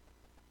and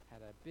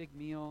had a big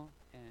meal,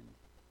 and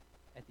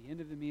at the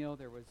end of the meal,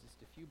 there was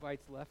just a few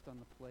bites left on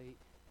the plate,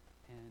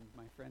 and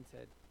my friend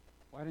said,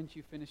 "Why don't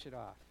you finish it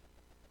off?"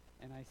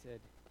 And I said,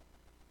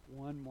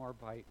 "One more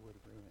bite would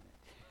ruin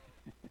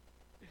it."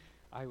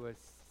 I was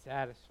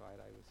satisfied.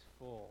 I was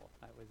full.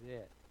 That was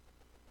it.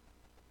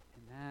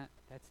 And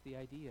that's the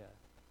idea.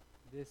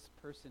 This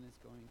person is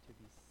going to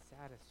be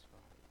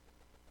satisfied.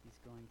 He's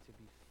going to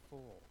be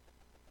full.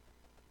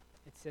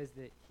 It says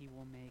that he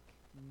will make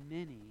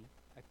many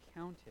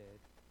accounted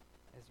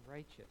as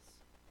righteous.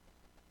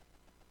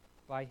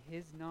 By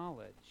his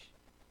knowledge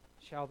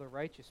shall the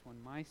righteous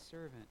one, my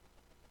servant,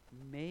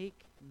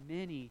 make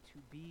many to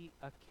be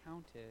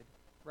accounted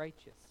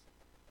righteous.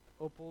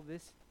 Opal,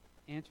 this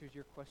answers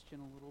your question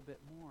a little bit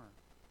more.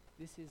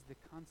 This is the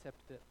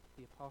concept that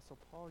the Apostle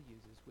Paul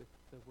uses with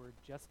the word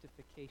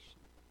justification.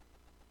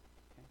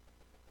 Okay?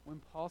 When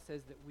Paul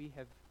says that we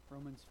have,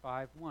 Romans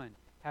 5:1,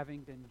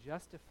 having been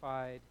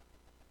justified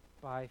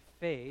by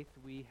faith,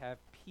 we have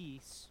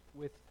peace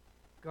with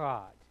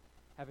God.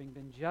 Having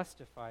been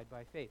justified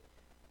by faith.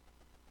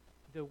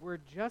 The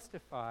word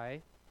justify,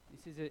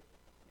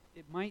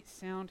 it might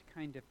sound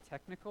kind of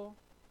technical,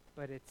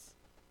 but it's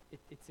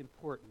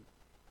important.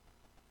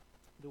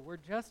 The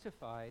word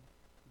justified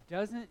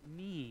doesn't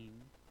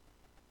mean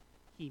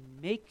he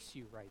makes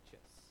you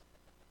righteous.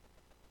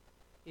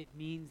 It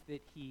means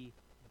that he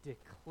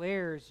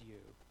declares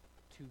you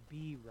to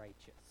be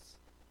righteous.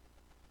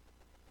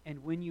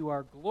 And when you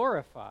are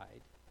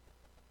glorified,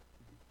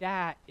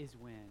 that is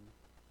when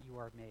you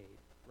are made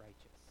righteous.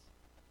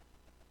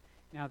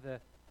 Now,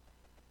 the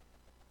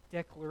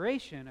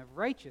declaration of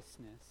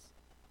righteousness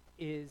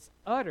is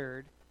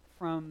uttered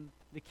from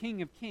the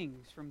King of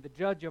Kings, from the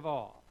Judge of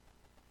all.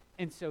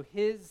 And so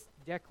his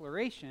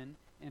declaration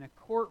in a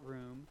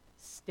courtroom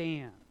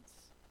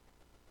stands.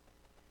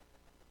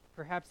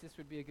 Perhaps this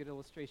would be a good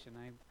illustration.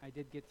 I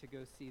did get to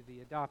go see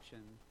the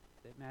adoption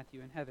that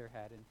Matthew and Heather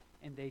had,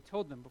 and they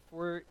told them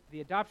before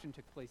the adoption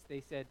took place, they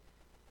said,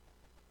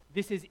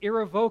 "This is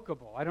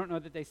irrevocable." I don't know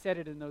that they said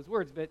it in those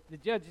words, but the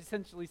judge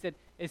essentially said,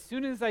 "As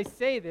soon as I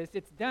say this,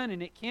 it's done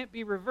and it can't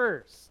be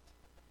reversed.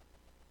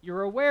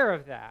 You're aware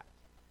of that."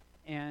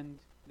 And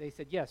they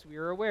said, "Yes, we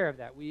are aware of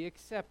that. We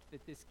accept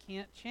that this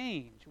can't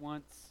change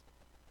once."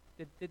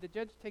 Did the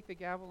judge take the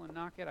gavel and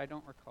knock it? I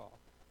don't recall.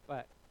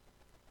 But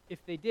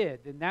if they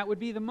did, then that would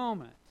be the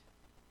moment.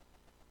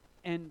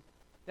 And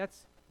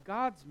that's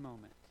God's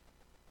moment.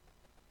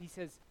 He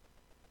says,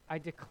 "I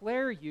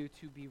declare you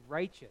to be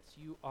righteous.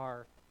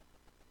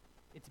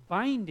 It's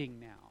binding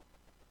now."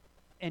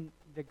 And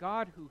the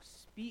God who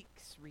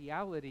speaks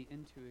reality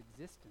into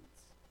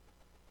existence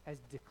has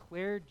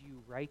declared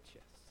you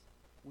righteous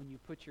when you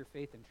put your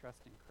faith and trust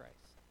in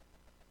Christ.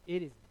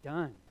 It is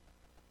done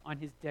on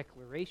his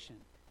declaration,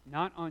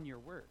 not on your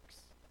works.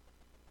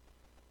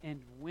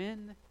 And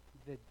when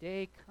the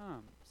day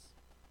comes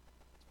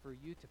for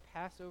you to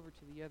pass over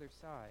to the other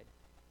side,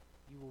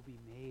 you will be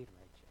made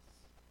righteous.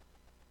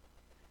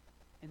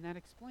 And that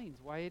explains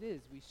why it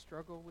is we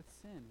struggle with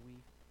sin.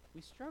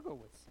 We struggle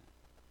with sin.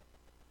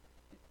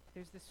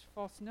 There's this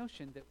false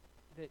notion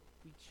that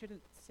we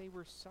shouldn't say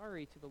we're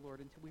sorry to the Lord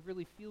until we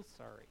really feel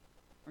sorry,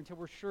 or until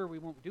we're sure we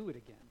won't do it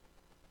again.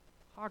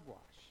 Hogwash.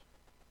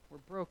 We're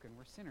broken.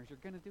 We're sinners. You're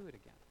going to do it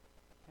again.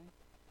 Okay?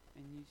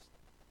 And you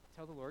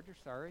tell the Lord you're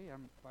sorry.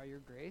 By your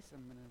grace,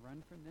 I'm going to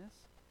run from this.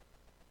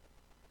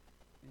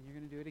 And you're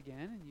going to do it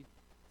again, and you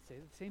say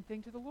the same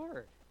thing to the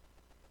Lord.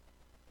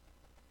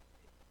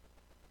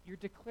 You're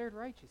declared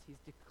righteous. He's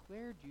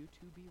declared you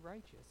to be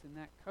righteous, and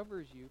that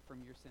covers you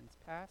from your sins,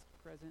 past,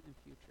 present, and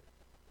future.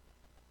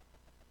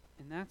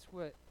 And that's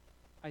what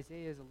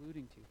Isaiah is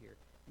alluding to here.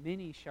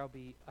 Many shall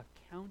be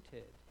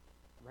accounted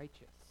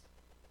righteous.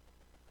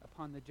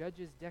 Upon the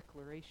judge's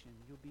declaration,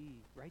 you'll be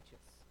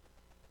righteous.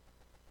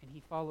 And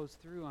he follows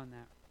through on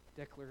that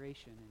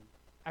declaration and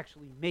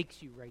actually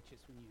makes you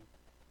righteous when you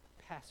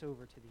pass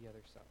over to the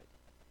other side.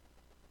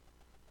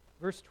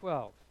 Verse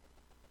 12.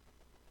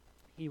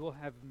 He will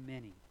have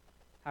many.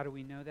 How do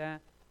we know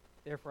that?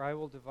 Therefore I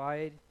will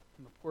divide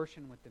him a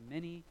portion with the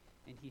many,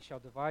 and he shall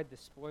divide the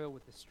spoil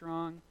with the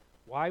strong.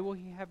 Why will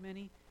he have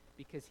many?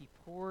 Because he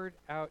poured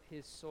out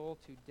his soul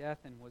to death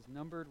and was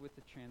numbered with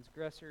the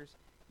transgressors,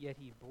 yet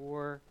he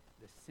bore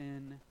the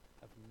sin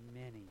of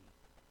many.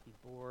 He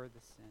bore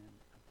the sin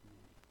of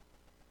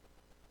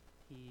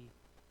many. He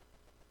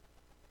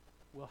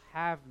will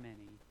have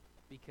many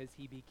because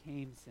he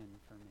became sin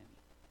for many.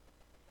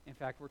 In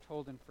fact, we're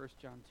told in 1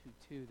 John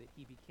 2:2 that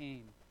he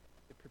became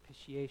the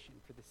propitiation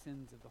for the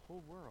sins of the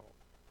whole world.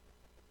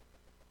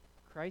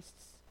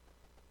 Christ's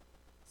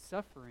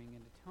suffering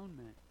and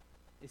atonement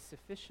is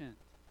sufficient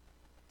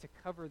to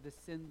cover the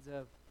sins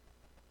of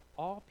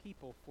all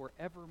people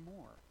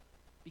forevermore,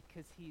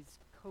 because he's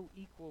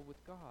co-equal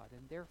with God,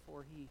 and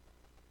therefore he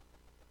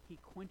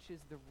quenches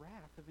the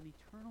wrath of an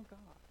eternal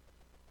God.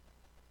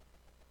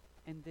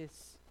 And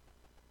this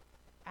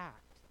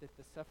act that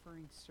the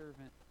suffering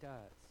servant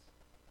does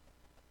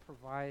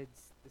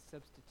provides the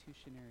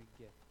substitutionary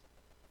gift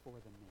for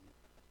the many.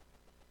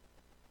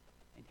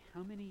 And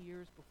how many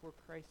years before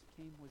Christ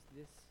came was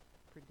this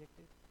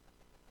predicted?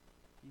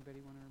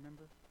 Anybody want to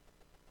remember?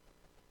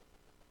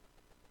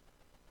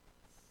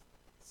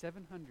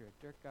 700.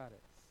 Dirk got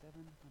it.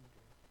 700.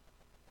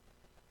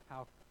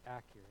 How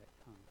accurate,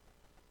 huh?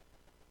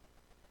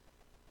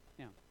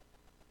 Now,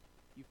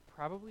 you've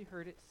probably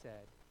heard it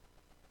said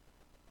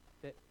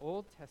that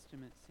Old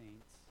Testament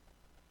saints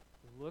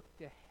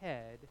looked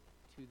ahead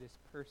to this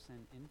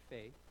person in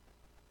faith,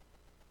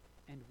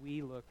 and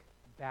we look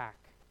back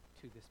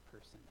to this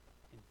person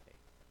in faith.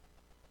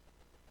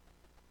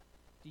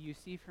 Do you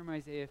see from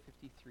Isaiah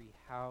 53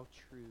 how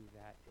true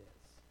that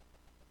is?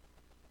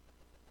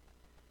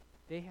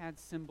 They had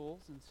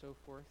symbols and so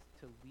forth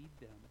to lead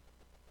them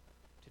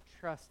to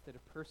trust that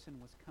a person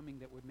was coming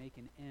that would make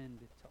an end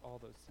to all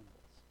those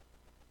symbols.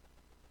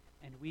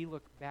 And we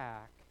look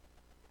back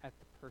at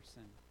the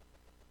person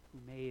who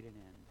made an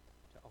end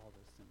to all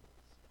those symbols.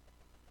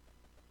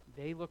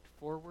 They looked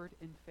forward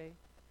in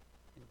faith,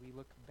 and we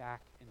look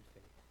back in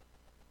faith.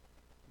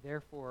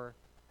 Therefore,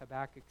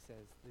 Habakkuk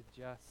says, the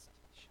just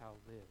shall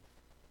live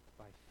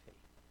by faith.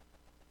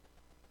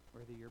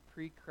 Whether you're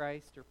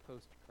pre-Christ or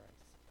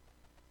post-Christ,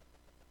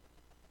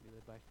 we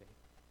live by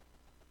faith.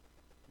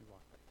 We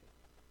walk by faith.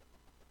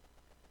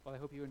 Well, I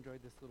hope you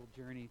enjoyed this little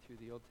journey through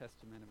the Old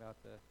Testament about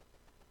the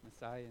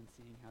Messiah and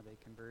seeing how they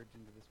converge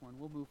into this one.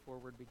 We'll move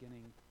forward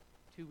beginning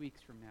 2 weeks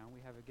from now.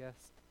 We have a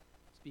guest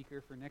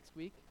speaker for next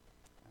week.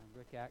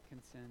 Rick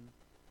Atkinson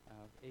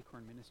of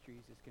Acorn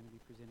Ministries is going to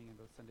be presenting in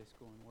both Sunday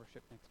school and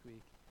worship next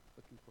week.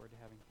 Looking forward to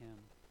having him.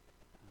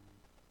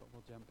 But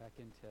we'll jump back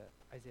into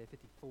Isaiah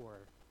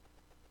 54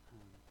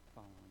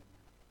 following that.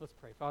 Let's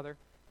pray. Father,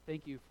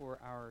 thank you for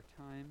our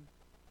time.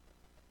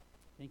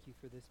 Thank you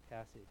for this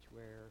passage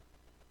where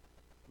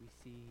we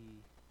see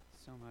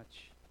so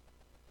much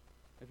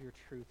of your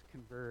truth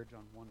converge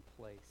on one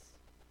place.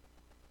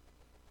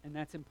 And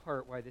that's in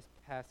part why this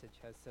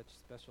passage has such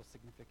special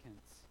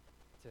significance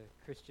to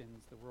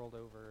Christians the world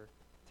over,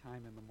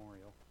 time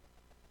immemorial.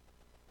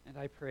 And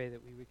I pray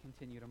that we would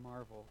continue to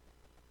marvel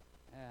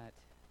at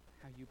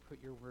how you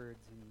put your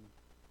words in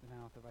the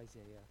mouth of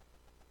Isaiah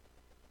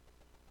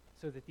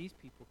so that these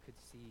people could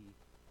see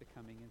the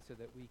coming, and so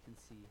that we can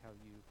see how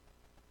you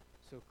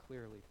so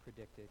clearly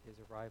predicted his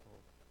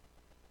arrival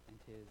and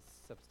his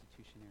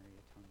substitutionary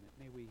atonement.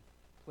 May we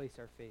place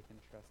our faith and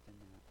trust in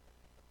that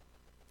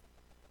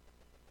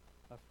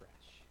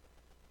afresh.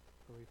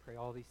 For we pray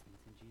all these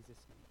things in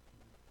Jesus' name.